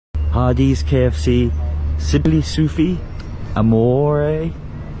Hardee's, KFC, Sibley Sufi, Amore,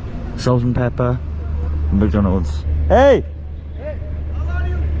 Salt and Pepper, McDonald's. Hey!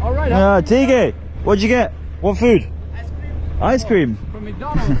 All right. Tige, what'd you get? What food? Ice cream. From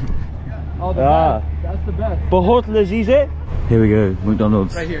McDonald's. Oh, the best. That's the best. Bahut Lazize. Here we go,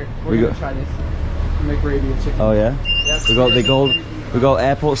 McDonald's. Right here. We're gonna try this. McRabian chicken. Oh yeah? Yes. We got the gold. We got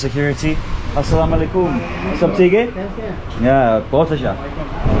airport security. Assalamu alaikum. What's up, Tige? Yeah, Botasha.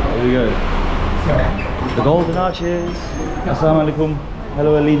 Here we go. The golden arches. Assalamu alaikum.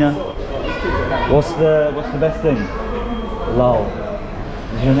 Hello, Alina. What's the best thing? Lal.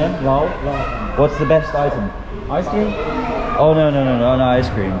 Is your name? Lal? Lal. What's the best item? Ice cream? Oh no, ice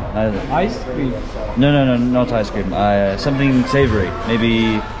cream. Ice cream? No, not ice cream. Something savory.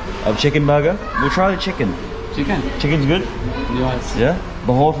 Maybe a chicken burger. We'll try the chicken. Chicken? Chicken's good? Yes. Yeah?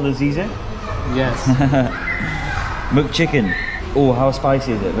 Bahut Lazize? Yes. Muk chicken. Oh, how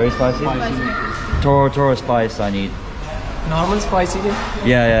spicy is it? Very spicy? Spicy. Toro spice I need. Normal spicy?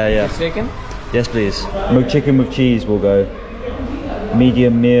 Yeah. Chicken? Yes, please. Muk chicken with cheese will go.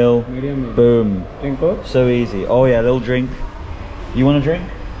 Medium meal. Medium meal. Boom. Drink Coke? So easy. Oh yeah, little drink. You want a drink?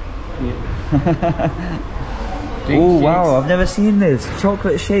 Yeah. Oh wow, I've never seen this.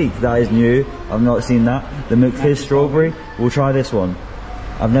 Chocolate shake, that is new. I've not seen that. The milk fizz strawberry. We'll try this one.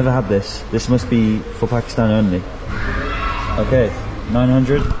 I've never had this. This must be for Pakistan only. Okay,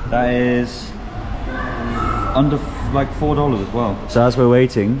 900. That is under like $4 as well. So as we're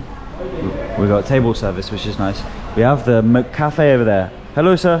waiting, we got table service, which is nice. We have the McCafe over there.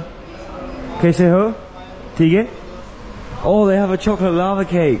 Hello, sir. Kaise ho? Tige? Oh, they have a chocolate lava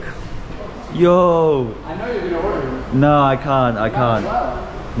cake. Yo. I know you're gonna order. No, I can't.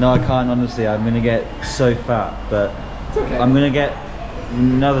 No, I can't. Honestly, I'm gonna get so fat. But It's okay. I'm gonna get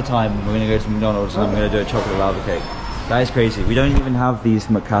another time. We're gonna go to McDonald's and I'm gonna do a chocolate lava cake. That is crazy. We don't even have these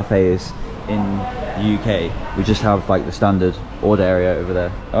McCafes in the UK. We just have like the standard order area over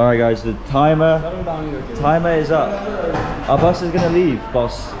there. All right, guys. The timer is up. Our bus is gonna leave,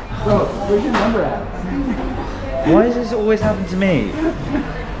 boss. Bro, where's your number at? Why does this always happen to me?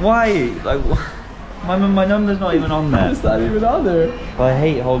 Why? Like, my number's not even on there. It's not even on there. But I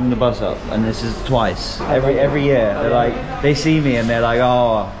hate holding the bus up, and this is twice. Every year, they're like, they see me and they're like,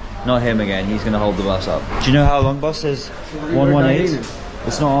 oh, not him again. He's gonna hold the bus up. Do you know how long bus is? 118.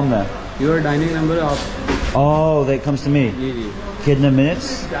 It's not on there. Your dining number of. Oh, that comes to me. Kidna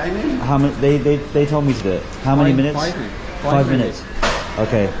minutes. Dining? How many? They told me to do it. How many minutes? 5 minutes. 5 minutes.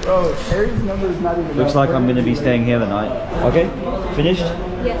 Okay. Bro, Harry's number is not even. Looks like I'm gonna be staying here the night. Okay. Finished?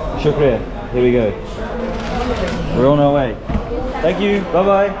 Yes. Shukriya. Here we go. We're on our way. Thank you. Bye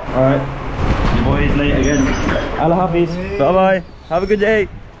bye. All right. Your boy is late again. Allah Hafiz. Bye bye. Have a good day.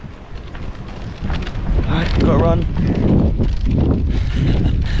 Alright, gotta run.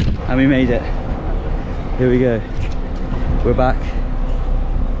 And we made it. Here we go. We're back.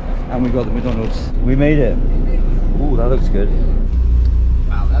 And we got the McDonald's. We made it. Ooh, that looks good.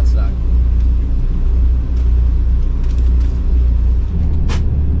 Wow, that sucked.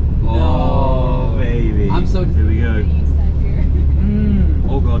 Oh, baby. I'm so. Here we go.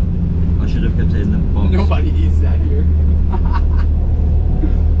 Oh god. I should have kept it in the box. Nobody eats that here.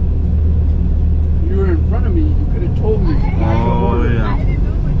 You were in front of me. You could have told me. Oh yeah. I didn't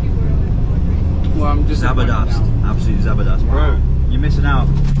know what you were ordering. Well, I'm just Zabardast. Absolute Zabardast. Bro, you're missing out.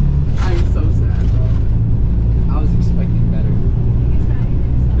 I'm so sad.